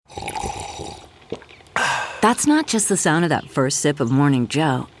That's not just the sound of that first sip of Morning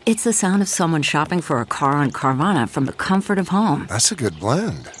Joe. It's the sound of someone shopping for a car on Carvana from the comfort of home. That's a good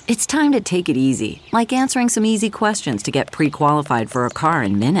blend. It's time to take it easy, like answering some easy questions to get pre-qualified for a car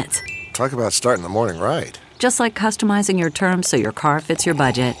in minutes. Talk about starting the morning right. Just like customizing your terms so your car fits your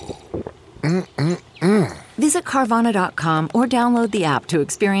budget. Visit Carvana.com or download the app to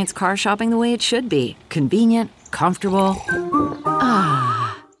experience car shopping the way it should be. Convenient, comfortable. Ah.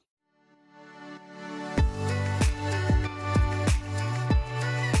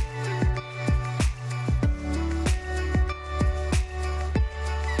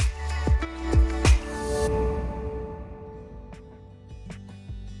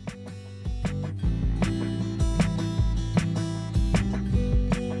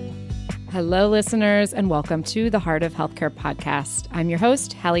 Hello, listeners, and welcome to the Heart of Healthcare podcast. I'm your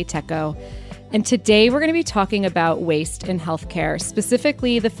host, Hallie Tecco, and today we're going to be talking about waste in healthcare,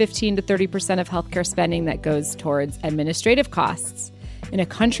 specifically the 15 to 30% of healthcare spending that goes towards administrative costs. In a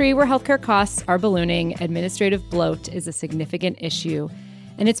country where healthcare costs are ballooning, administrative bloat is a significant issue,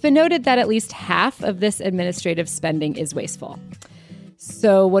 and it's been noted that at least half of this administrative spending is wasteful.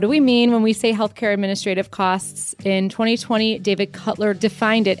 So what do we mean when we say healthcare administrative costs? In 2020, David Cutler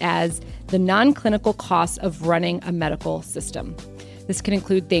defined it as the non-clinical costs of running a medical system. This can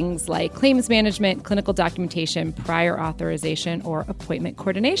include things like claims management, clinical documentation, prior authorization, or appointment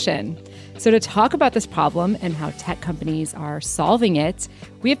coordination. So to talk about this problem and how tech companies are solving it,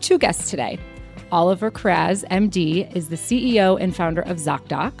 we have two guests today. Oliver Kharraz, MD, is the CEO and founder of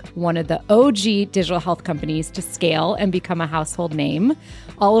Zocdoc, one of the OG digital health companies to scale and become a household name.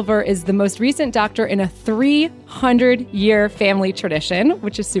 Oliver is the most recent doctor in a 300-year family tradition,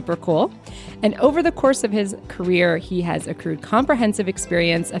 which is super cool. And over the course of his career, he has accrued comprehensive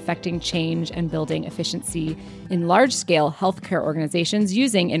experience affecting change and building efficiency in large-scale healthcare organizations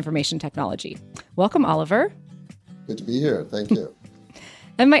using information technology. Welcome, Oliver. Good to be here. Thank you.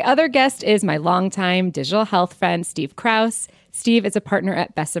 And my other guest is my longtime digital health friend, Steve Krause. Steve is a partner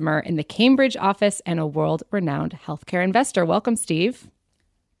at Bessemer in the Cambridge office and a world-renowned healthcare investor. Welcome, Steve.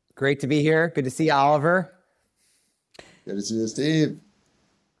 Great to be here. Good to see you, Oliver. Good to see you, Steve.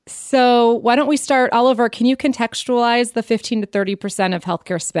 So why don't we start, Oliver, can you contextualize the 15 to 30% of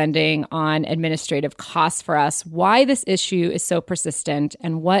healthcare spending on administrative costs for us, why this issue is so persistent,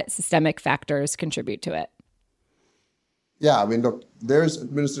 and what systemic factors contribute to it? Yeah, I mean, look, there's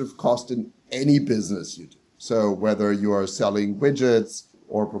administrative cost in any business you do. So whether you are selling widgets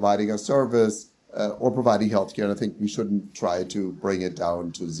or providing a service or providing healthcare, and I think we shouldn't try to bring it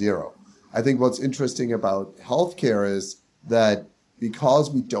down to zero. I think what's interesting about healthcare is that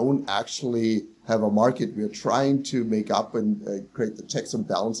because we don't actually have a market, we're trying to make up and create the checks and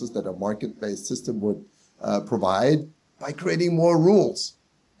balances that a market-based system would provide by creating more rules.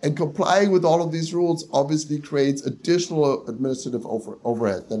 And complying with all of these rules obviously creates additional administrative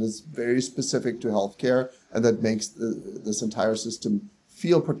overhead that is very specific to healthcare and that makes this entire system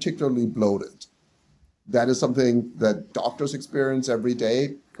feel particularly bloated. That is something that doctors experience every day.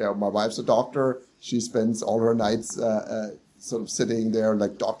 You know, my wife's a doctor. She spends all her nights sort of sitting there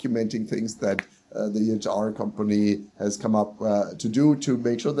like documenting things that the EHR company has come up to do to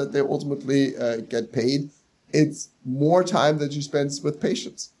make sure that they ultimately get paid. It's more time that she spends with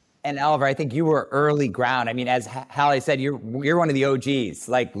patients. And Oliver, I think you were early ground. I mean, as Hallie said, you're one of the OGs.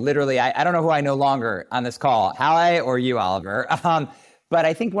 Like literally, I don't know who I know longer on this call, Hallie or you, Oliver. But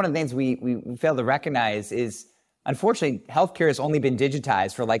I think one of the things we fail to recognize is, unfortunately, healthcare has only been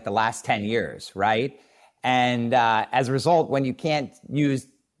digitized for like the last 10 years, right? And as a result, when you can't use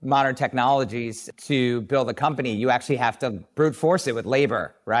modern technologies to build a company, you actually have to brute force it with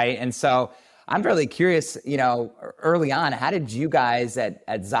labor, right? And so I'm really curious, early on, how did you guys at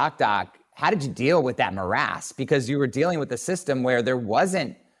Zocdoc, how did you deal with that morass? Because you were dealing with a system where there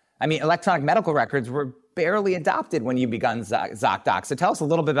wasn't, electronic medical records were barely adopted when you begun Zocdoc. So tell us a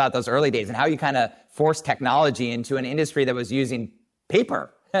little bit about those early days and how you kind of forced technology into an industry that was using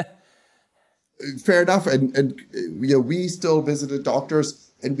paper. Fair enough. And we still visited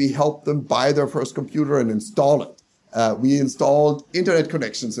doctors and we helped them buy their first computer and install it. We installed internet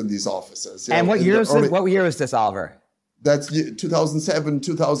connections in these offices. And what year was this, Oliver? That's 2007,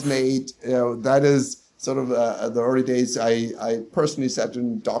 2008. That is sort of the early days. I personally sat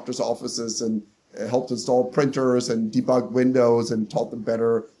in doctors' offices and helped install printers and debug Windows and taught them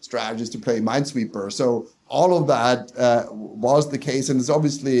better strategies to play Minesweeper. So all of that was the case, and it's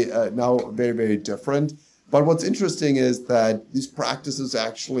obviously now very, very different. But what's interesting is that these practices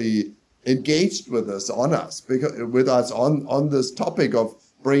actually engaged with us on this topic of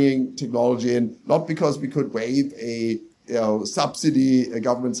bringing technology in, not because we could wave a a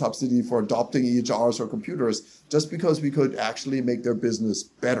government subsidy for adopting EHRs or computers, just because we could actually make their business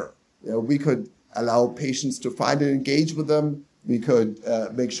better. We could allow patients to find and engage with them. We could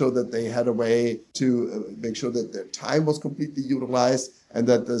make sure that they had a way to make sure that their time was completely utilized, and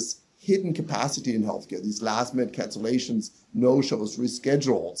that this hidden capacity in healthcare, these last-minute cancellations, no-shows,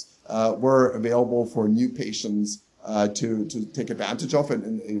 reschedules, were available for new patients to take advantage of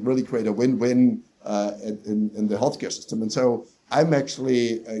and really create a win-win in the healthcare system. And so I'm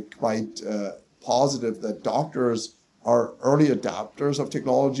actually quite positive that doctors are early adopters of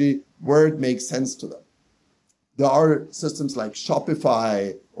technology where it makes sense to them. There are systems like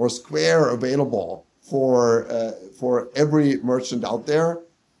Shopify or Square available for every merchant out there.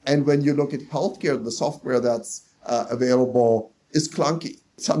 And when you look at healthcare, the software that's available is clunky.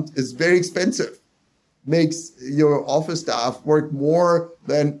 It's very expensive. Makes your office staff work more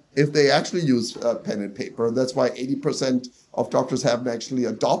than if they actually use pen and paper. That's why 80% of doctors haven't actually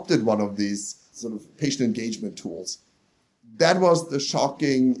adopted one of these sort of patient engagement tools. That was the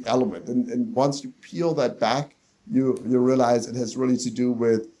shocking element. And once you peel that back, you realize it has really to do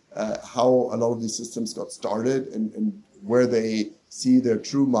with how a lot of these systems got started and where they see their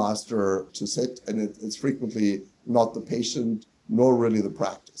true master to sit. And it's frequently not the patient, nor really the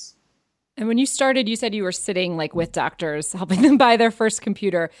practice. And when you started, you said you were sitting like with doctors, helping them buy their first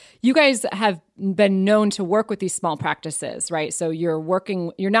computer. You guys have been known to work with these small practices, right? So you're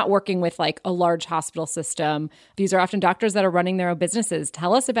not working with like a large hospital system. These are often doctors that are running their own businesses.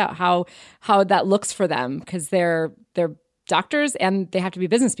 Tell us about how that looks for them, because they're doctors and they have to be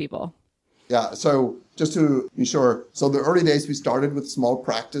business people. Yeah. So just to be sure, so the early days we started with small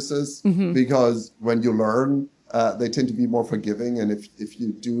practices because when you learn, they tend to be more forgiving. And if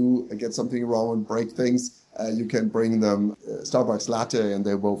you do get something wrong and break things, you can bring them Starbucks latte and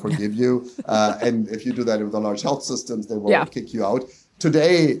they will forgive you. And if you do that with the large health systems, they will kick you out.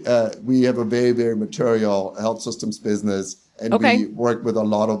 Today, we have a very, very material health systems business. And we work with a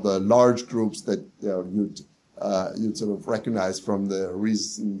lot of the large groups that you'd sort of recognize from the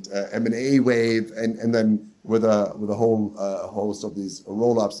recent M&A wave, and then with a whole host of these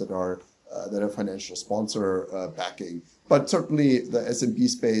roll-ups that have financial sponsor backing. But certainly the SMB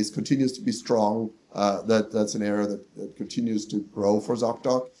space continues to be strong. That's an area that continues to grow for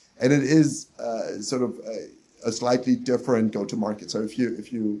Zocdoc. And it is sort of a slightly different go-to-market. So if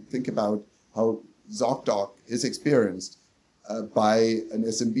you think about how Zocdoc is experienced by an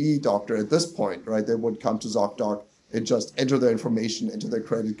SMB doctor at this point, right? They would come to Zocdoc and just enter their information, enter their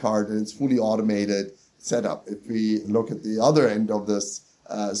credit card, and it's fully automated setup. If we look at the other end of this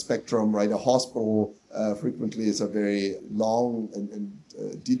spectrum, right? A hospital frequently is a very long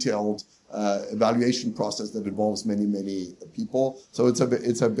and detailed evaluation process that involves many, many people. So it's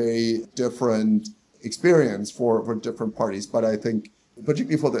a very different experience for different parties. But I think,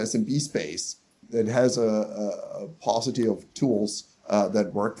 particularly for the SMB space, it has a paucity of tools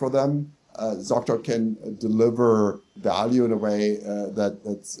that work for them. Zocdoc can deliver value in a way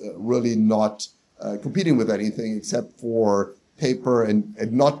that's really not competing with anything except for paper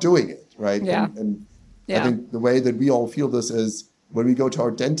and not doing it, right? Yeah. And I think the way that we all feel this is when we go to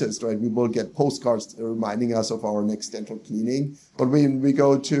our dentist, right? We will get postcards reminding us of our next dental cleaning. But when we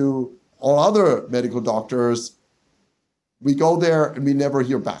go to all other medical doctors, we go there and we never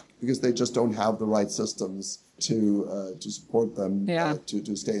hear back because they just don't have the right systems to support them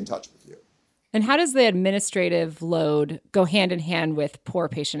to stay in touch with you. And how does the administrative load go hand in hand with poor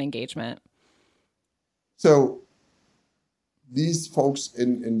patient engagement? So these folks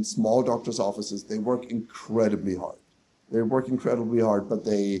in small doctors' offices, they work incredibly hard. But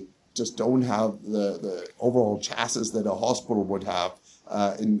they just don't have the overall chassis that a hospital would have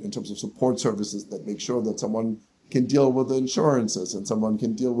in terms of support services that make sure that someone can deal with the insurances and someone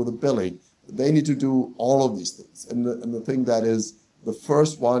can deal with the billing. They need to do all of these things. And the thing that is the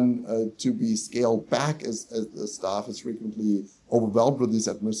first one to be scaled back as the staff is frequently overwhelmed with these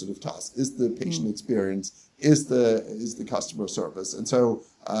administrative tasks is the patient experience, is the customer service. And so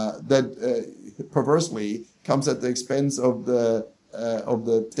that perversely comes at the expense of the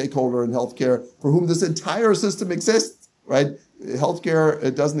stakeholder in healthcare for whom this entire system exists, right? Healthcare,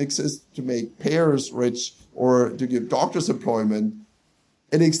 it doesn't exist to make payers rich or to give doctors employment.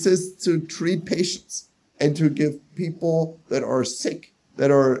 It exists to treat patients and to give people that are sick, that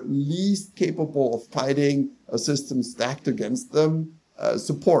are least capable of fighting a system stacked against them,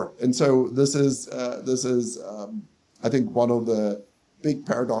 support. And so this is I think, one of the big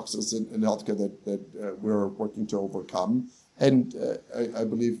paradoxes in healthcare that we're working to overcome, and I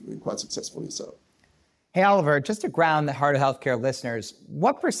believe quite successfully so. Hey, Oliver, just to ground the Heart of Healthcare listeners,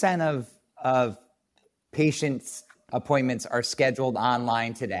 what % of patients appointments are scheduled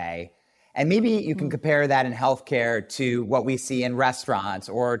online today. And maybe you can compare that in healthcare to what we see in restaurants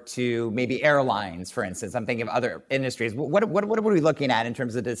or to maybe airlines, for instance. I'm thinking of other industries. What are we looking at in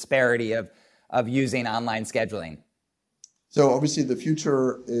terms of the disparity of using online scheduling? So obviously the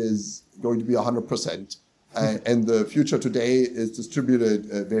future is going to be 100%. And the future today is distributed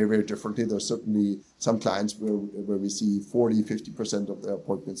very, very differently. There's certainly some clients where we see 40, 50% of their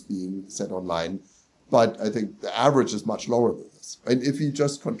appointments being set online. But I think the average is much lower than this. And if you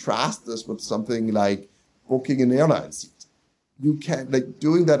just contrast this with something like booking an airline seat, you can,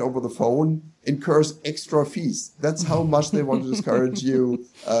 doing that over the phone incurs extra fees. That's how much they want to discourage you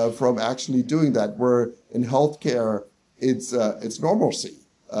from actually doing that. Where in healthcare, it's normalcy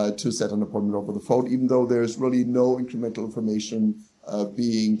to set an appointment over the phone, even though there's really no incremental information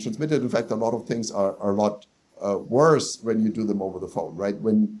being transmitted. In fact, a lot of things are a lot worse when you do them over the phone, right?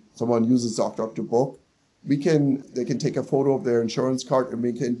 When someone uses Zocdoc to book, they can take a photo of their insurance card and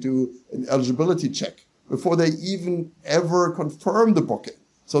we can do an eligibility check before they even ever confirm the booking,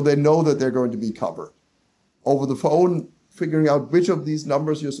 so they know that they're going to be covered. Over the phone, figuring out which of these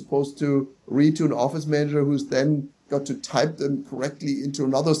numbers you're supposed to read to an office manager who's then got to type them correctly into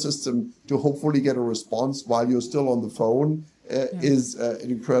another system to hopefully get a response while you're still on the phone is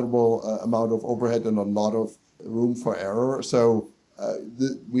an incredible amount of overhead and a lot of room for error. So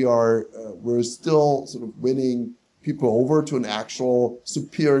we're still sort of winning people over to an actual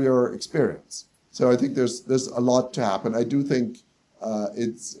superior experience. So I think there's a lot to happen. I do think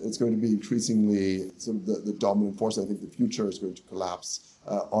it's going to be increasingly sort of the dominant force. I think the future is going to collapse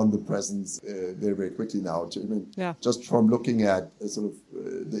on the presence very, very quickly now. Just from looking at sort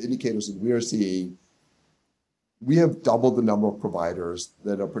of the indicators that we are seeing, we have doubled the number of providers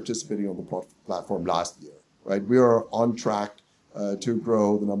that are participating on the platform last year. Right, we are on track to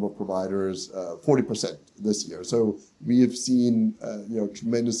grow the number of providers 40% this year. So we have seen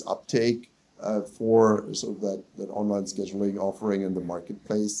tremendous uptake for sort of that online scheduling offering in the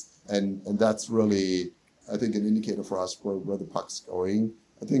marketplace, and that's really, I think, an indicator for us where the puck's going.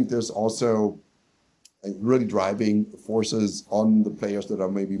 I think there's also really driving forces on the players that are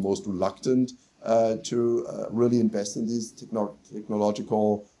maybe most reluctant to really invest in these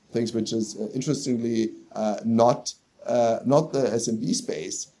technological things, which is interestingly not the SMB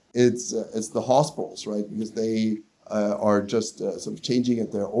space. It's the hospitals, right? Because they are just sort of changing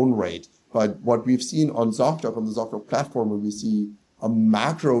at their own rate. But what we've seen on Zocdoc, on the Zocdoc platform, where we see a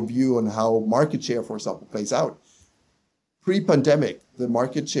macro view on how market share, for example, plays out. Pre-pandemic, the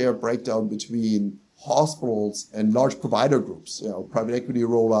market share breakdown between hospitals and large provider groups, private equity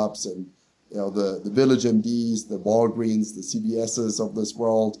roll-ups and the Village MDs, the Walgreens, the CVSs of this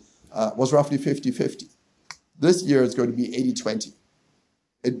world, was roughly 50-50. This year, it's going to be 80-20.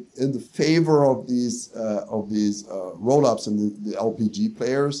 In the favor of these roll-ups and the LPG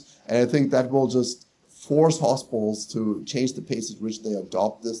players. And I think that will just force hospitals to change the pace at which they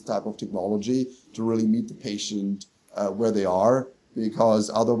adopt this type of technology to really meet the patient where they are, because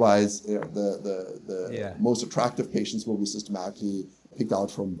otherwise the most attractive patients will be systematically picked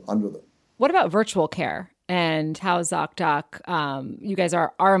out from under them. What about virtual care and how Zocdoc, you guys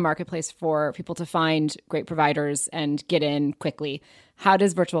are a marketplace for people to find great providers and get in quickly. How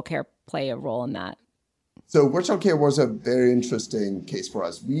does virtual care play a role in that? So virtual care was a very interesting case for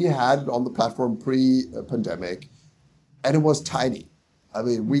us. We had on the platform pre-pandemic, and it was tiny. I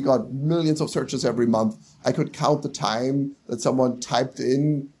mean, we got millions of searches every month. I could count the time that someone typed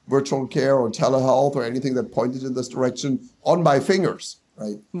in virtual care or telehealth or anything that pointed in this direction on my fingers,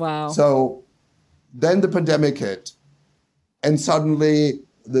 right? Wow. So then the pandemic hit, and suddenly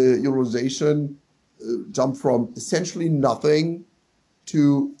the utilization jumped from essentially nothing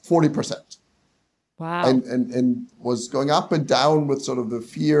to 40%. Wow. And was going up and down with sort of the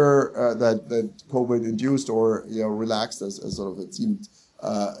fear that COVID induced or relaxed as sort of it seemed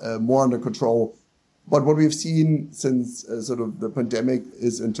more under control. But what we've seen since sort of the pandemic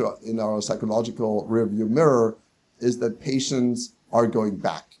is in our psychological rearview mirror is that patients are going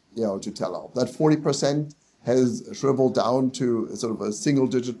back to telehealth. That 40% has shriveled down to sort of a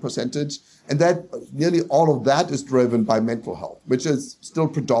single-digit percentage, and that nearly all of that is driven by mental health, which is still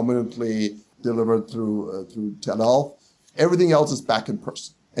predominantly delivered through telehealth. Everything else is back in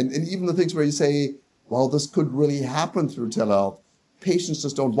person, and even the things where you say, well, this could really happen through telehealth, patients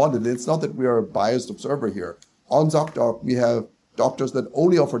just don't want it. It's not that we are a biased observer here. On Zocdoc, we have doctors that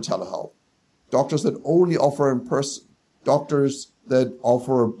only offer telehealth, doctors that only offer in person, doctors that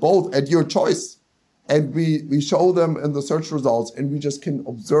offer both at your choice. And we show them in the search results, and we just can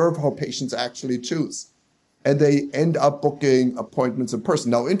observe how patients actually choose. And they end up booking appointments in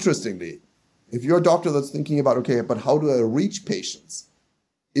person. Now, interestingly, if you're a doctor that's thinking about, okay, but how do I reach patients?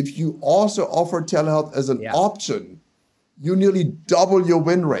 If you also offer telehealth as an option, you nearly double your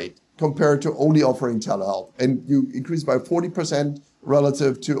win rate compared to only offering telehealth. And you increase by 40%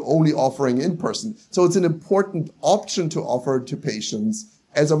 relative to only offering in person. So it's an important option to offer to patients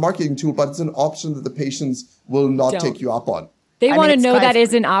as a marketing tool, but it's an option that the patients will not take you up on. They want to know that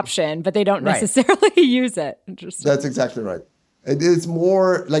is an option, but they don't necessarily use it. That's exactly right. It is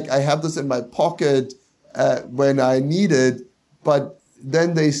more like I have this in my pocket when I need it, but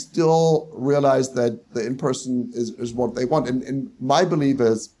then they still realize that the in-person is what they want. And my belief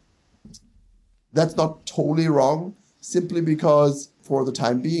is that's not totally wrong, simply because for the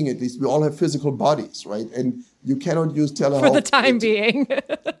time being, at least, we all have physical bodies, right? And you cannot use telehealth. For the time being.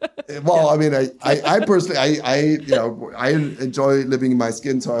 Well, I mean, I personally, I enjoy living in my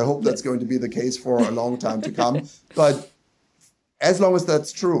skin, so I hope that's going to be the case for a long time to come. But as long as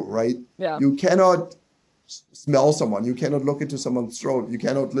that's true, right? Yeah. You cannot smell someone. You cannot look into someone's throat. You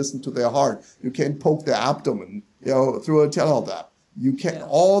cannot listen to their heart. You can't poke their abdomen, through a telehealth app. You can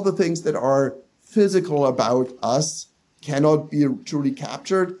all the things that are physical about us cannot be truly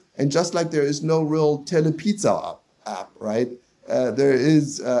captured. And just like there is no real telepizza app, right?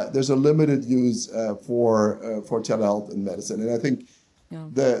 There's a limited use for telehealth in medicine. And I think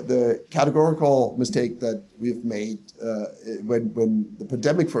the categorical mistake that we've made when the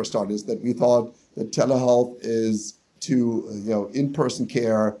pandemic first started is that we thought that telehealth is to in-person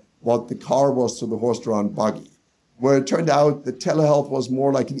care what the car was to the horse-drawn buggy, where it turned out that telehealth was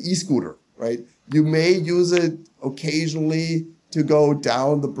more like an e-scooter, right? You may use it occasionally to go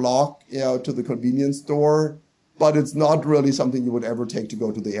down the block, to the convenience store, but it's not really something you would ever take to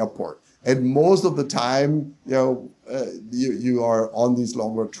go to the airport. And most of the time, you are on these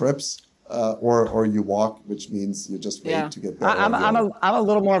longer trips, or you walk, which means you just wait to get better. I'm a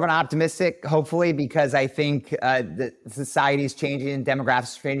little more of an optimistic, hopefully, because I think the society's changing,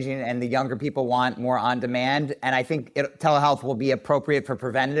 demographics changing, and the younger people want more on demand. And I think telehealth will be appropriate for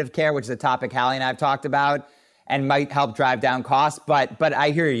preventative care, which is a topic Hallie and I have talked about, and might help drive down costs. But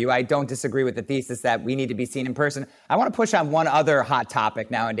I hear you. I don't disagree with the thesis that we need to be seen in person. I want to push on one other hot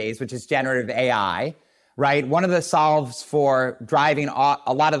topic nowadays, which is generative AI, right? One of the solves for driving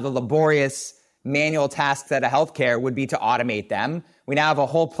a lot of the laborious manual tasks out of healthcare would be to automate them. We now have a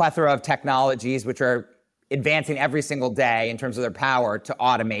whole plethora of technologies which are advancing every single day in terms of their power to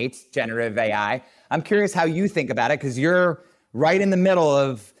automate generative AI. I'm curious how you think about it, because you're right in the middle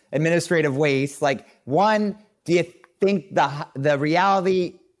of administrative waste. Like, one, do you think the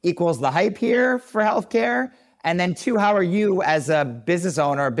reality equals the hype here for healthcare? And then two, how are you as a business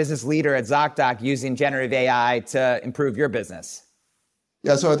owner, a business leader at Zocdoc using generative AI to improve your business?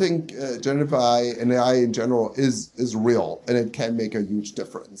 Yeah, so I think generative AI and AI in general is real, and it can make a huge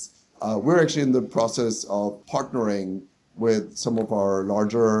difference. We're actually in the process of partnering with some of our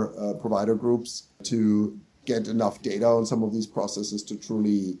larger provider groups to get enough data on some of these processes to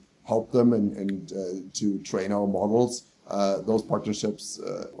truly help them and to train our models. Those partnerships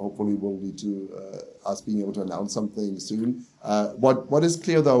hopefully will lead to us being able to announce something soon. What is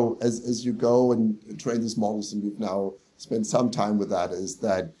clear, though, as you go and train these models, and we've now spent some time with that, is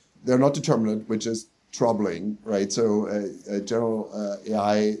that they're not determinate, which is troubling, right? So a general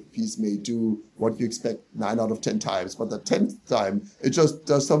AI piece may do what you expect 9 out of 10 times, but the 10th time, it just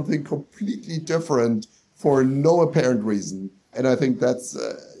does something completely different for no apparent reason. And I think that's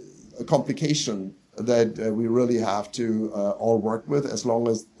a complication that we really have to all work with, as long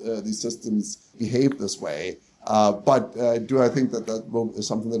as these systems behave this way. But do I think that is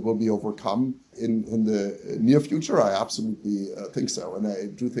something that will be overcome in the near future? I absolutely think so. And I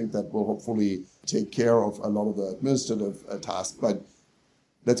do think that will hopefully take care of a lot of the administrative tasks. But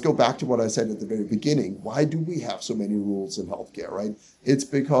let's go back to what I said at the very beginning. Why do we have so many rules in healthcare, right? It's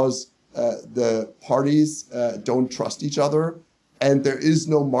because the parties don't trust each other, and there is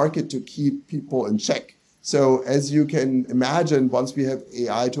no market to keep people in check. So as you can imagine, once we have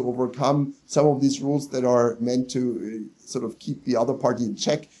AI to overcome some of these rules that are meant to sort of keep the other party in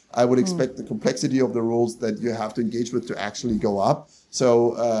check, I would expect the complexity of the rules that you have to engage with to actually go up.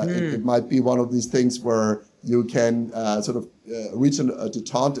 So it might be one of these things where you can sort of reach a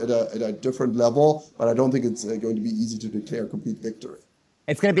detente at a different level, but I don't think it's going to be easy to declare complete victory.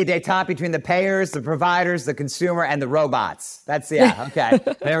 It's going to be a detente between the payers, the providers, the consumer, and the robots. Okay.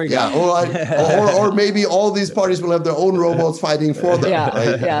 There we go. Yeah, or maybe all these parties will have their own robots fighting for them.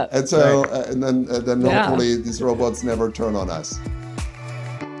 Right? Yeah. And so, and then hopefully these robots never turn on us.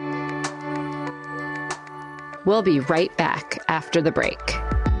 We'll be right back after the break.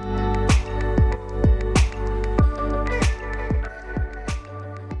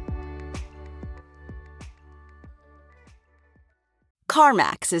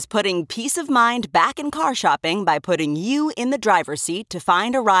 CarMax is putting peace of mind back in car shopping by putting you in the driver's seat to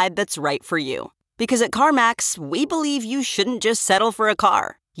find a ride that's right for you. Because at CarMax, we believe you shouldn't just settle for a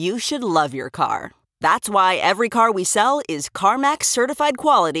car. You should love your car. That's why every car we sell is CarMax certified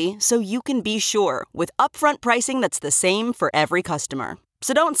quality, so you can be sure with upfront pricing that's the same for every customer.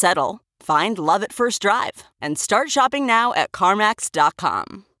 So don't settle. Find love at first drive and start shopping now at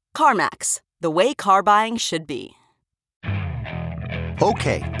CarMax.com. CarMax, the way car buying should be.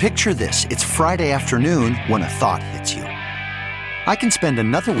 Okay, picture this. It's Friday afternoon when a thought hits you. I can spend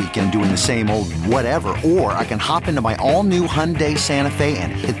another weekend doing the same old whatever, or I can hop into my all-new Hyundai Santa Fe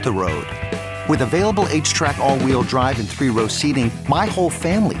and hit the road. With available H-Track all-wheel drive and 3-row seating, my whole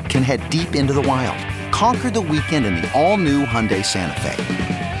family can head deep into the wild. Conquer the weekend in the all-new Hyundai Santa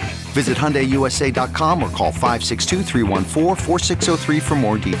Fe. Visit HyundaiUSA.com or call 562-314-4603 for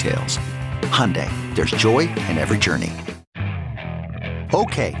more details. Hyundai, there's joy in every journey.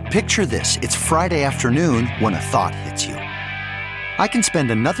 Okay, picture this. It's Friday afternoon when a thought hits you. I can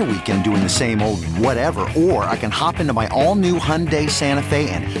spend another weekend doing the same old whatever, or I can hop into my all-new Hyundai Santa Fe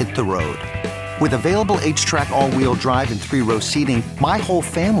and hit the road. With available H-Track all-wheel drive and 3-row seating, my whole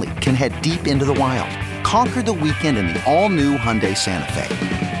family can head deep into the wild. Conquer the weekend in the all-new Hyundai Santa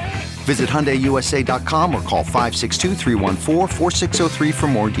Fe. Visit HyundaiUSA.com or call 562-314-4603 for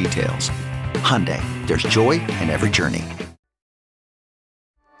more details. Hyundai, there's joy in every journey.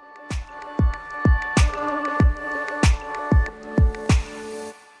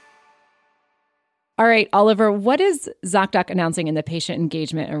 All right, Oliver, what is Zocdoc announcing in the patient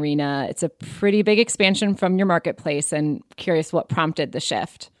engagement arena? It's a pretty big expansion from your marketplace, and curious what prompted the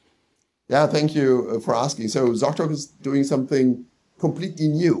shift. Yeah, thank you for asking. So Zocdoc is doing something completely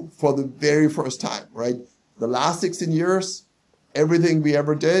new for the very first time, right? The last 16 years, everything we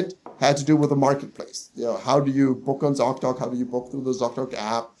ever did had to do with the marketplace. How do you book on Zocdoc? How do you book through the Zocdoc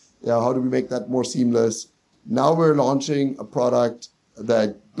app? How do we make that more seamless? Now we're launching a product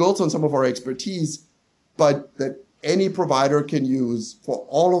that builds on some of our expertise, but that any provider can use for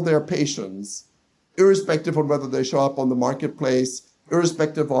all of their patients, irrespective of whether they show up on the marketplace,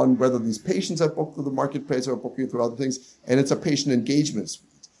 irrespective on whether these patients are booked through the marketplace or booking through other things. And it's a patient engagement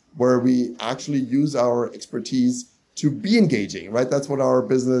suite where we actually use our expertise to be engaging, right? That's what our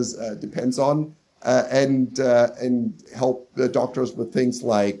business depends on, and help the doctors with things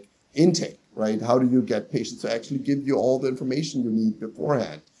like intake, right? How do you get patients to actually give you all the information you need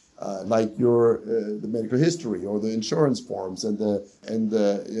beforehand? Like the medical history or the insurance forms and the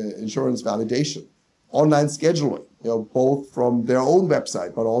insurance validation, online scheduling, both from their own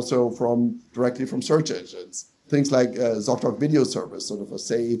website, but also directly from search engines. Things like Zocdoc Video Service, sort of a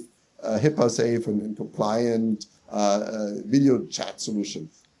safe, HIPAA safe and compliant video chat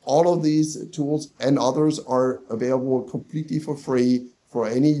solution. All of these tools and others are available completely for free for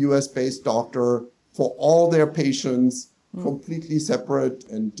any US-based doctor for all their patients, completely separate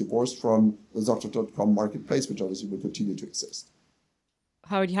and divorced from the Zocdoc.com marketplace, which obviously will continue to exist.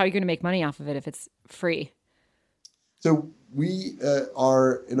 How are you going to make money off of it if it's free? So we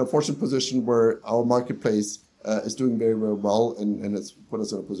are in a fortunate position where our marketplace is doing very, very well, and it's put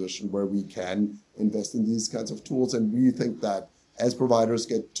us in a position where we can invest in these kinds of tools. And we think that as providers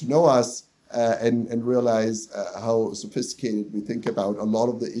get to know us and realize how sophisticated we think about a lot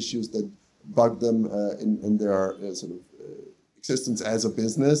of the issues that bug them in their sort of existence as a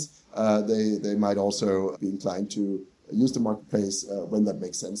business, they might also be inclined to use the marketplace when that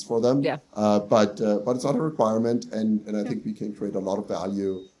makes sense for them. Yeah. But it's not a requirement, and I think we can create a lot of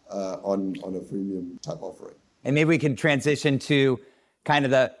value on a freemium type offering. And maybe we can transition to kind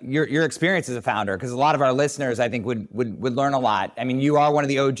of your experience as a founder, because a lot of our listeners, I think, would learn a lot. I mean, you are one of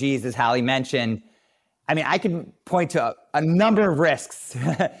the OGs, as Hallie mentioned. I mean, I can point to a number of risks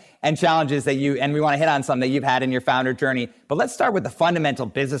and challenges and we want to hit on some that you've had in your founder journey. But let's start with the fundamental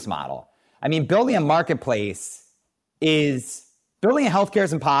business model. I mean, building a marketplace building a healthcare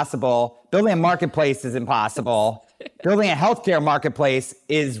is impossible. Building a marketplace is impossible. Building a healthcare marketplace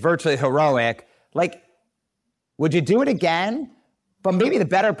is virtually heroic. Like, would you do it again? But maybe the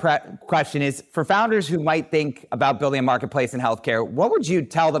better question is, for founders who might think about building a marketplace in healthcare, what would you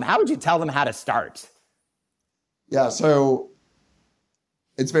tell them? How would you tell them how to start? Yeah, so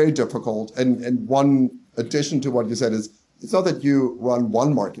it's very difficult. And one addition to what you said is, it's not that you run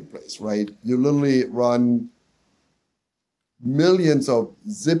one marketplace, right? You literally run millions of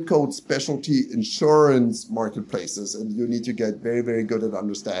zip code specialty insurance marketplaces, and you need to get very, very good at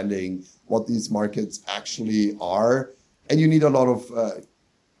understanding what these markets actually are. And you need a lot of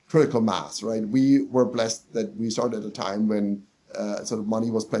critical mass, right? We were blessed that we started at a time when sort of money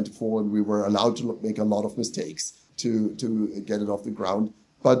was plentiful and we were allowed to make a lot of mistakes to get it off the ground.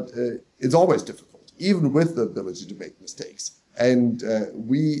 But it's always difficult, even with the ability to make mistakes. And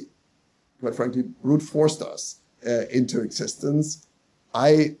we, quite frankly, brute forced us into existence.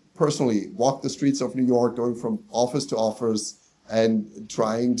 I personally walked the streets of New York, going from office to office and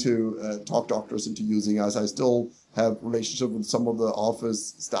trying to talk doctors into using us. I still have relationship with some of the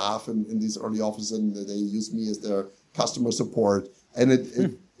office staff in these early offices, and they use me as their customer support. And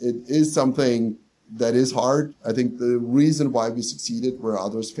it is something that is hard. I think the reason why we succeeded where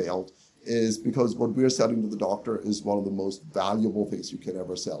others failed is because what we're selling to the doctor is one of the most valuable things you can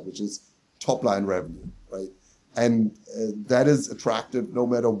ever sell, which is top line revenue, right? And that is attractive no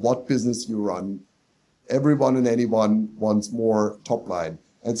matter what business you run. Everyone and anyone wants more top line.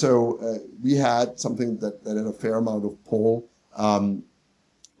 And so we had something that had a fair amount of pull,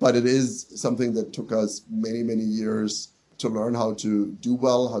 but it is something that took us many, many years to learn how to do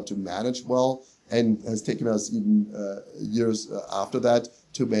well, how to manage well, and has taken us even years after that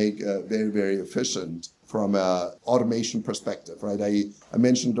to make very, very efficient from an automation perspective, right? I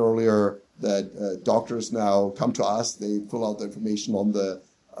mentioned earlier that doctors now come to us, they fill out the information on the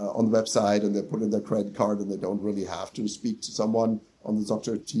website and they put in their credit card, and they don't really have to speak to someone on the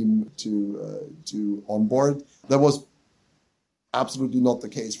Zocdoc team to onboard. That was absolutely not the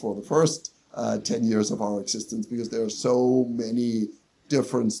case for the first 10 years of our existence, because there are so many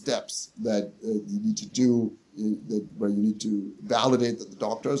different steps that you need to do, where you need to validate that the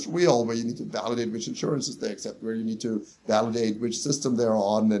doctor is real, where you need to validate which insurances they accept, where you need to validate which system they're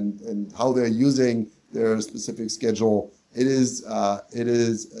on and how they're using their specific schedule. It is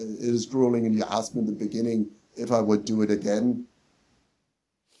grueling. And you asked me in the beginning if I would do it again.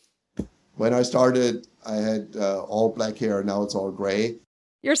 When I started, I had all black hair. Now it's all gray.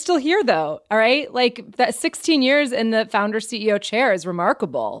 You're still here, though. All right. Like that 16 years in the founder CEO chair is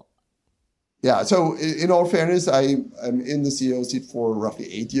remarkable. Yeah. So in all fairness, I'm in the CEO seat for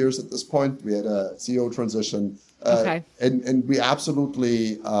roughly 8 years at this point. We had a CEO transition. Okay. And we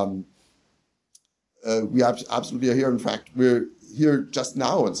absolutely are here. In fact, we're here just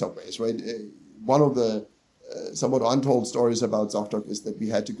now in some ways, right? One of the somewhat untold stories about Zocdoc is that we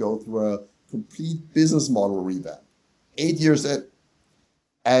had to go through a complete business model revamp. 8 years in.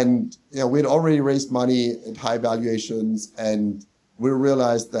 And we had already raised money at high valuations, and we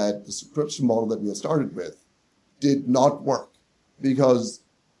realized that the subscription model that we had started with did not work, because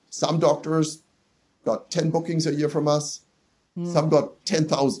some doctors got 10 bookings a year from us, some got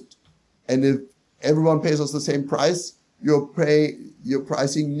 10,000. And if everyone pays us the same price, you're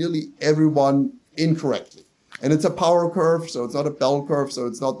pricing nearly everyone incorrectly. And it's a power curve, so it's not a bell curve, so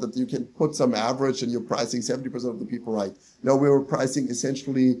it's not that you can put some average and you're pricing 70% of the people right. No, we were pricing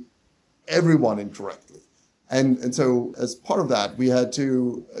essentially everyone incorrectly. And so as part of that, we had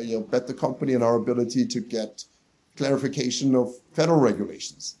to bet the company on our ability to get clarification of federal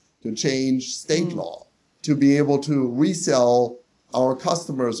regulations, to change state law, to be able to resell our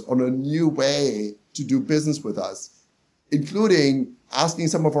customers on a new way to do business with us, including asking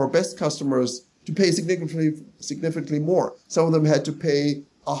some of our best customers to pay significantly more. Some of them had to pay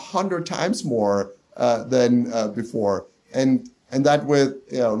 100 times more than before. And that with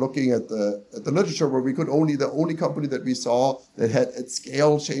looking at the literature, where the only company that we saw that had at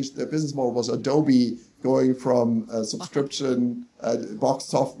scale changed their business model was Adobe, going from a subscription box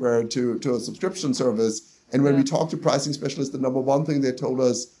software to a subscription service. And when we talked to pricing specialists, the number one thing they told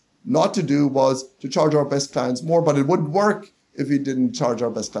us not to do was to charge our best clients more, but it wouldn't work if we didn't charge our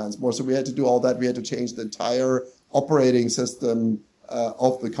best clients more. So we had to do all that. We had to change the entire operating system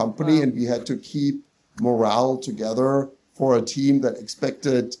of the company, and we had to keep morale together for a team that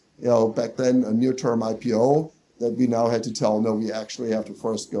expected, back then a near-term IPO, that we now had to tell, no, we actually have to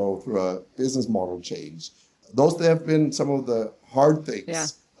first go through a business model change. Those have been some of the hard things. Yeah,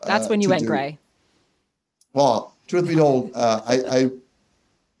 that's when you went gray. Well, truth be told,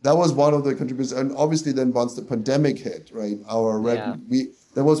 that was one of the contributors. And obviously then once the pandemic hit, right,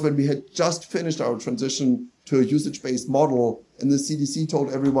 that was when we had just finished our transition to a usage-based model, and the CDC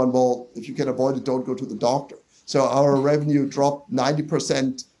told everyone, well, if you can avoid it, don't go to the doctor. So our revenue dropped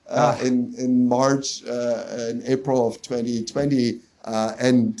 90% in March and April of 2020.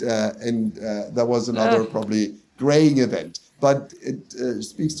 And that was another probably graying event. But it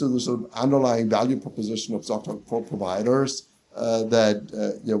speaks to the sort of underlying value proposition of Zocdoc for providers, that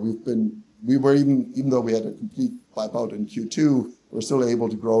we were even though we had a complete wipeout in Q2, we're still able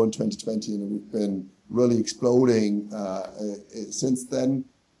to grow in 2020, and we've been really exploding since then,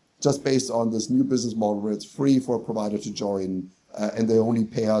 just based on this new business model where it's free for a provider to join, and they only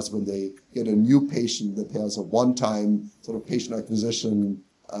pay us when they get a new patient. They pay us a one-time sort of patient acquisition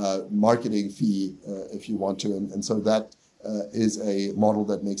marketing fee if you want to. And so that is a model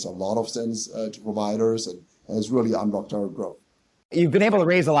that makes a lot of sense to providers and has really unlocked our growth. You've been able to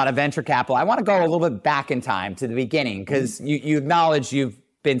raise a lot of venture capital. I want to go a little bit back in time to the beginning because you acknowledge you've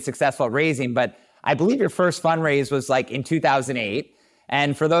been successful at raising, but I believe your first fundraise was like in 2008.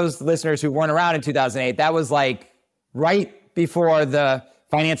 And for those listeners who weren't around in 2008, that was like right before the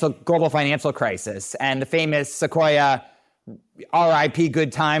global financial crisis and the famous Sequoia RIP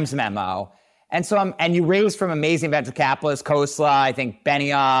Good Times memo. And so, and you raised from amazing venture capitalists, Khosla, I think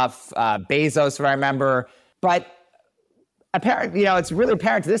Benioff, Bezos, if I remember. But apparent, it's really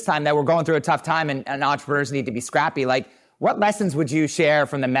apparent this time that we're going through a tough time and entrepreneurs need to be scrappy. Like, what lessons would you share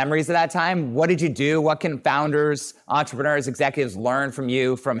from the memories of that time? What did you do? What can founders, entrepreneurs, executives learn from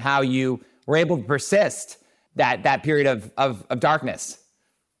you, from how you were able to persist that period of darkness?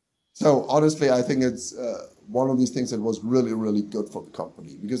 So honestly, I think it's one of these things that was really, really good for the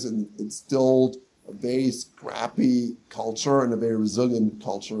company because it instilled a very scrappy culture and a very resilient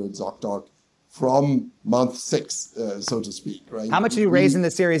culture at Zocdoc from month 6, so to speak, right? How much did you raise in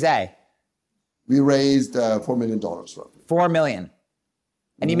the Series A? We raised $4 million roughly. $4 million.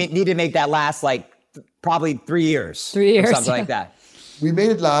 And you need to make that last probably 3 years. 3 years. Or something like that. We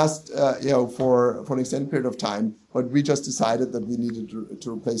made it last, for an extended period of time, but we just decided that we needed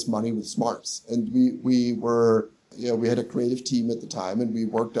to replace money with smarts. And we had a creative team at the time, and we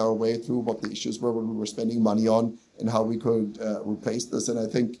worked our way through what the issues were when we were spending money on and how we could replace this. And I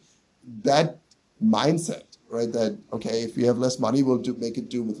think that mindset, right, that, okay, if we have less money, we'll make it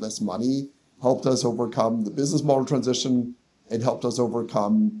do with less money, helped us overcome the business model transition. It helped us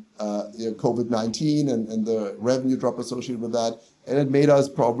overcome COVID-19 and the revenue drop associated with that. And it made us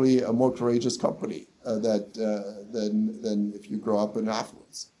probably a more courageous company than if you grow up in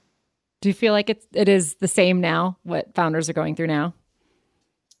affluence. Do you feel like it is the same now, what founders are going through now?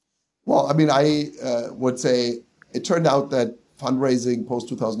 Well, I mean, I would say it turned out that fundraising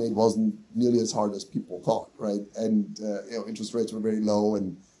post-2008 wasn't nearly as hard as people thought, right? And interest rates were very low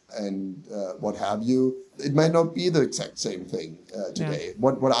and what have you. It might not be the exact same thing today.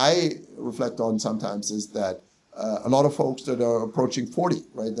 Yeah. What I reflect on sometimes is that a lot of folks that are approaching 40,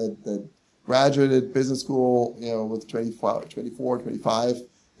 right, that graduated business school, with 24, 25,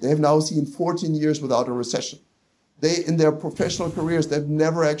 they have now seen 14 years without a recession. They, in their professional careers, they've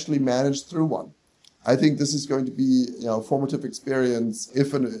never actually managed through one. I think this is going to be a formative experience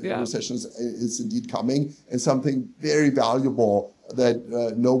if a recession is indeed coming, and something very valuable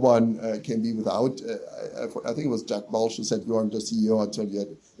that no one can be without. I think it was Jack Welch who said you aren't a CEO until you had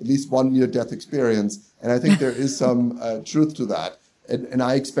at least 1 near-death experience. And I think there is some truth to that. And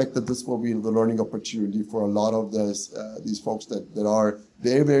I expect that this will be the learning opportunity for a lot of these folks that are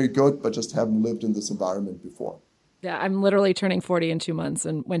very, very good, but just haven't lived in this environment before. Yeah, I'm literally turning 40 in 2 months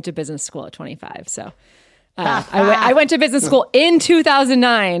and went to business school at 25. So I went to business school in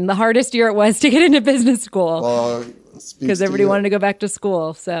 2009, the hardest year it was to get into business school. Because everybody wanted to go back to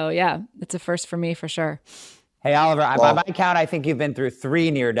school. So yeah, it's a first for me for sure. Hey, Oliver, by my count, I think you've been through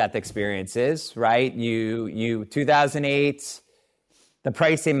 3 near-death experiences, right? You 2008, the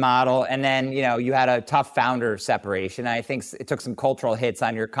pricing model, and then, you had a tough founder separation. I think it took some cultural hits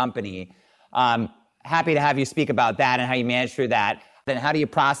on your company. Happy to have you speak about that and how you managed through that. Then how do you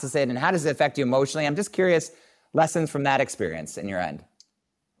process it and how does it affect you emotionally? I'm just curious, lessons from that experience in your end.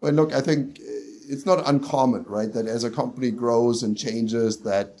 Well, look, I think it's not uncommon, right, that as a company grows and changes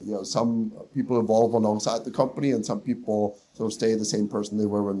that, some people evolve alongside the company and some people sort of stay the same person they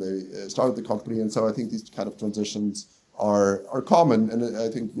were when they started the company. And so I think these kind of transitions are common. And I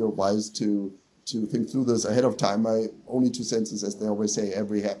think you're wise to think through this ahead of time. My only 2 cents is, as they always say,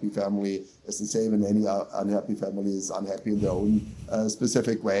 every happy family is the same and any unhappy family is unhappy in their own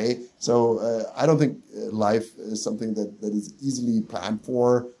specific way. So I don't think life is something that is easily planned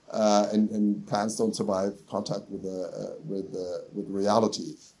for, and plans don't survive contact with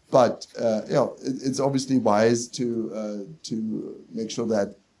reality. But it's obviously wise to make sure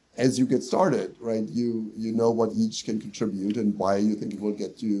that as you get started, right, you know what each can contribute and why you think it will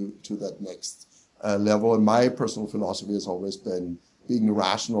get you to that next level. And my personal philosophy has always been being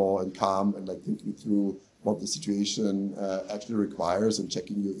rational and calm and thinking through what the situation actually requires, and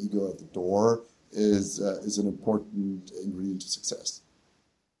checking your ego at the door is an important ingredient to success.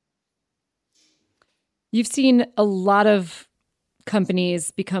 You've seen a lot of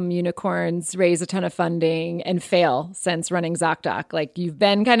companies become unicorns, raise a ton of funding, and fail since running Zocdoc. You've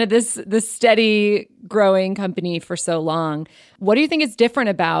been kind of this steady growing company for so long. What do you think is different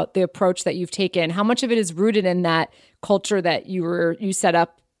about the approach that you've taken? How much of it is rooted in that culture that you set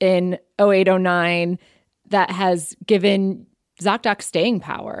up in 08, 09 that has given Zocdoc's staying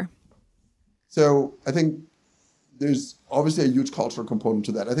power? So I think there's obviously a huge cultural component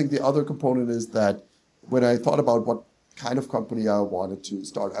to that. I think the other component is that when I thought about what kind of company I wanted to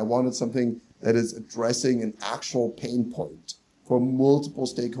start, I wanted something that is addressing an actual pain point for multiple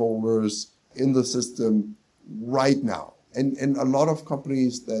stakeholders in the system right now. And a lot of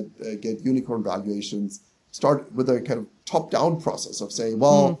companies that get unicorn valuations start with a kind of top-down process of saying,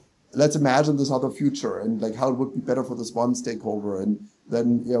 well, let's imagine this other future and like how it would be better for this one stakeholder. And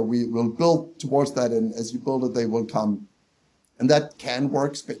then we will build towards that. And as you build it, they will come. And that can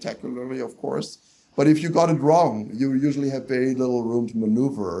work spectacularly, of course. But if you got it wrong, you usually have very little room to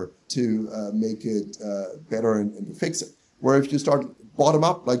maneuver to make it better and to fix it. Where if you start bottom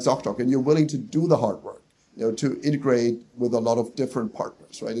up like Zocdoc and you're willing to do the hard work, to integrate with a lot of different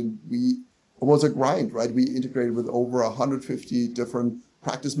partners, right? And it was a grind, right? We integrated with over 150 different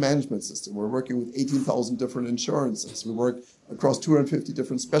practice management systems. We're working with 18,000 different insurances. We work across 250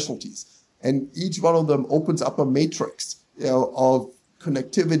 different specialties. And each one of them opens up a matrix, of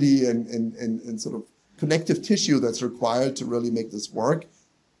connectivity and sort of connective tissue that's required to really make this work.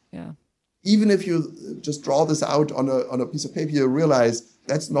 Yeah. Even if you just draw this out on a piece of paper, you realize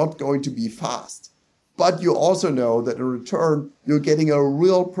that's not going to be fast. But you also know that in return, you're getting a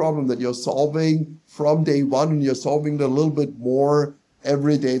real problem that you're solving from day one, and you're solving it a little bit more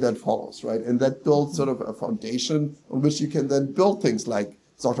every day that follows, right? And that builds sort of a foundation on which you can then build things like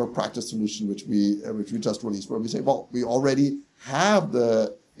Zocdoc Practice Solution, which we just released, where we say, well, we already have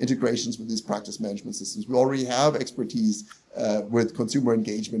the integrations with these practice management systems. We already have expertise with consumer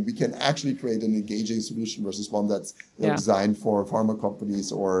engagement. We can actually create an engaging solution versus one that's designed for pharma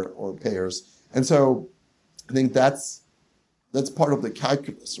companies or payers. And so I think that's part of the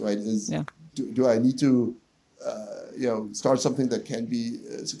calculus, right? Do I need to start something that can be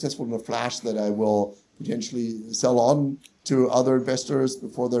successful in a flash that I will potentially sell on to other investors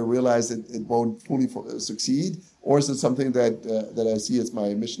before they realize it won't fully succeed? Or is it something that I see as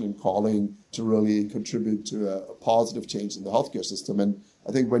my mission and calling to really contribute to a positive change in the healthcare system? And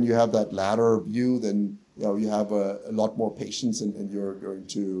I think when you have that latter view, then you have a lot more patience and you're going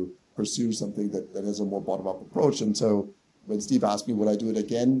to pursue something that has a more bottom-up approach. And so when Steve asked me, would I do it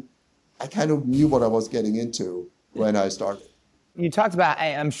again? I kind of knew what I was getting into when I started. You talked about,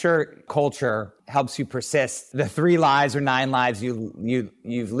 I'm sure culture helps you persist. The 3 lives or 9 lives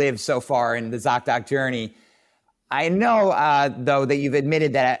you've lived so far in the Zocdoc journey. I know, though, that you've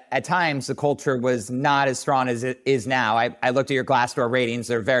admitted that at times the culture was not as strong as it is now. I looked at your Glassdoor ratings.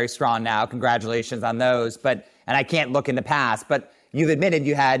 They're very strong now. Congratulations on those. And I can't look in the past, but you've admitted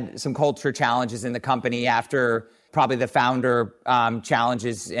you had some culture challenges in the company after probably the founder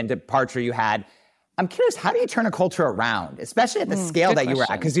challenges and departure you had. I'm curious, how do you turn a culture around, especially at the scale that you were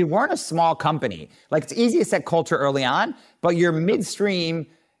at? Because you weren't a small company. Like, it's easy to set culture early on, but you're midstream.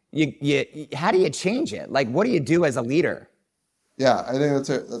 How do you change it? Like, what do you do as a leader? Yeah, I think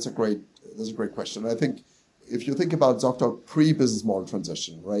that's a great question. I think if you think about Zocdoc pre-business model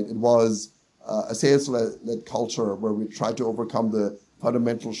transition, right, it was a sales-led culture where we tried to overcome the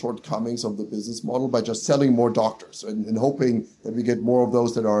fundamental shortcomings of the business model by just selling more doctors and hoping that we get more of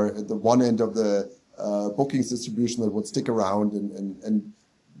those that are at the one end of the bookings distribution that would stick around. And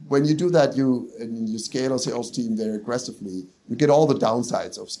when you do that, you scale a sales team very aggressively, you get all the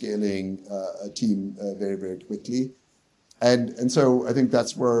downsides of scaling a team very, very quickly. And so I think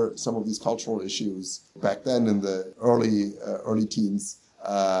that's where some of these cultural issues back then in the early teens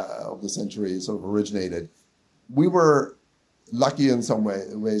of the century sort of originated. We were lucky in some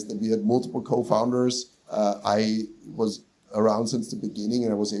ways that we had multiple co-founders. I was around since the beginning,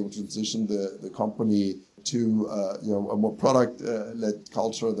 and I was able to transition the company to a more product-led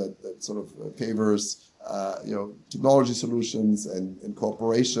culture that sort of favors technology solutions and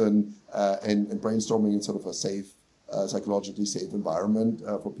cooperation and brainstorming in sort of a safe, psychologically safe environment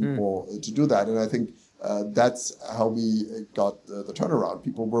for people to do that. And I think that's how we got the turnaround.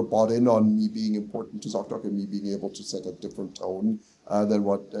 People were bought in on me being important to Zocdoc and me being able to set a different tone than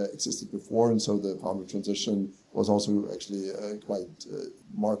what existed before. And so the founder transition was also actually quite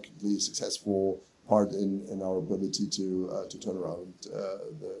markedly successful part in our ability to turn around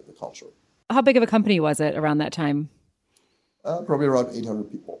the culture. How big of a company was it around that time? Probably around 800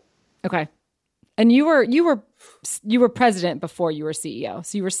 people. Okay. And you were president before you were CEO,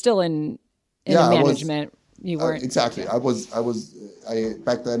 so you were still in management. You weren't exactly. I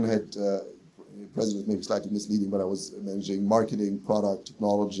back then had president, maybe slightly misleading, but I was managing marketing, product,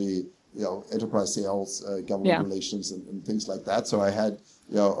 technology, enterprise sales, government relations, and things like that. So I had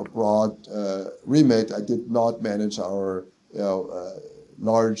a broad remit. I did not manage our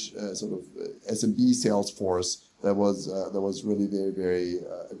large sort of SMB sales force that was really very, very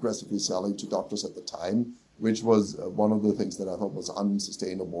aggressively selling to doctors at the time, which was one of the things that I thought was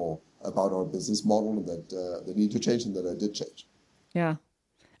unsustainable about our business model, and that they need to change, and that I did change. Yeah.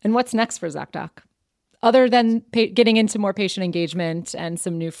 And what's next for Zocdoc? Other than getting into more patient engagement and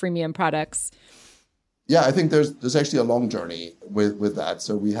some new freemium products? Yeah, I think there's actually a long journey with that.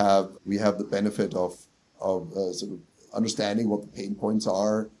 So we have the benefit of sort of understanding what the pain points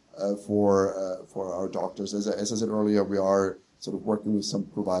are for our doctors. As I said earlier, we are sort of working with some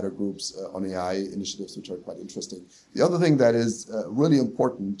provider groups on AI initiatives, which are quite interesting. The other thing that is really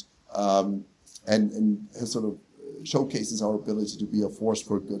important and has sort of showcases our ability to be a force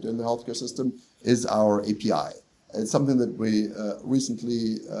for good in the healthcare system is our API. It's something that we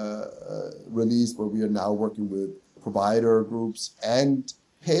recently released, where we are now working with provider groups and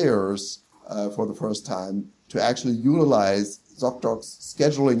payers for the first time to actually utilize Zocdoc's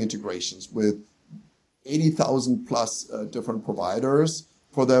scheduling integrations with 80,000 plus different providers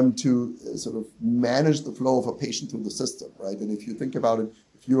for them to sort of manage the flow of a patient through the system, right? And if you think about it,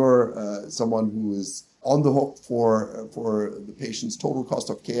 if you're someone who is on the hook for the patient's total cost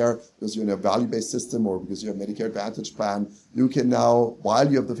of care because you're in a value-based system or because you're a Medicare Advantage plan, you can now, while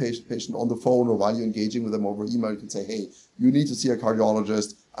you have the patient on the phone or while you're engaging with them over email, you can say, hey, you need to see a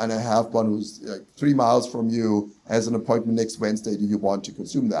cardiologist, and I have one who's like 3 miles from you, has an appointment next Wednesday. Do you want to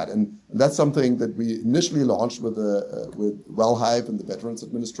consume that? And that's something that we initially launched with Wellhive and the Veterans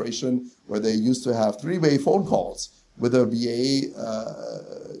Administration, where they used to have 3-way phone calls with a VA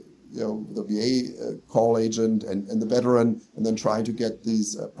the VA call agent and the veteran, and then trying to get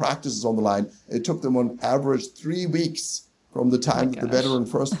these practices on the line. It took them on average 3 weeks from the time that the veteran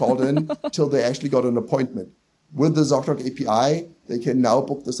first called in till they actually got an appointment. With the Zocdoc API, they can now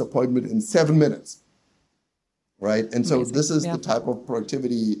book this appointment in 7 minutes, right? And so Amazing. This is the type of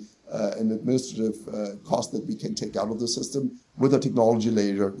productivity and administrative cost that we can take out of the system with a technology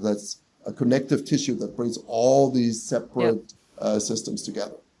layer that's a connective tissue that brings all these separate systems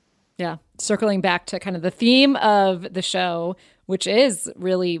together. Yeah. Circling back to kind of the theme of the show, which is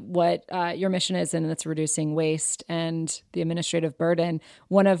really what your mission is, and it's reducing waste and the administrative burden.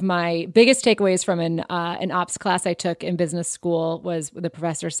 One of my biggest takeaways from an ops class I took in business school was the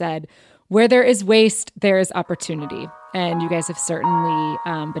professor said, where there is waste, there is opportunity. And you guys have certainly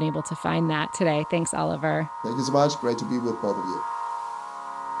been able to find that today. Thanks, Oliver. Thank you so much. Great to be with both of you.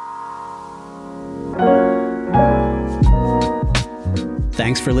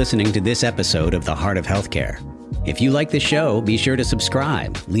 Thanks for listening to this episode of The Heart of Healthcare. If you like the show, be sure to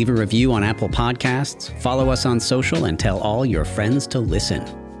subscribe, leave a review on Apple Podcasts, follow us on social, and tell all your friends to listen.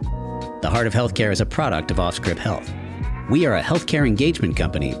 The Heart of Healthcare is a product of Offscript Health. We are a healthcare engagement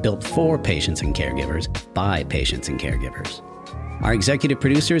company built for patients and caregivers by patients and caregivers. Our executive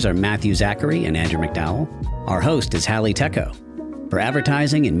producers are Matthew Zachary and Andrew McDowell. Our host is Hallie Tecco. For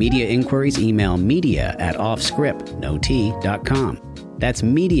advertising and media inquiries, email media@offscript.com. That's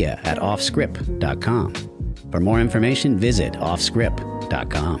media@offscript.com. For more information, visit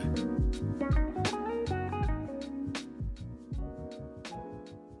offscript.com.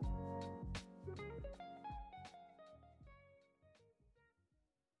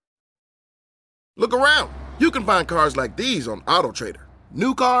 Look around. You can find cars like these on AutoTrader.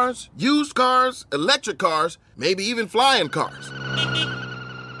 New cars, used cars, electric cars, maybe even flying cars.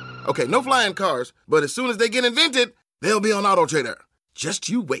 Okay, no flying cars, but as soon as they get invented, they'll be on AutoTrader. Just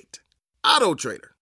you wait. AutoTrader.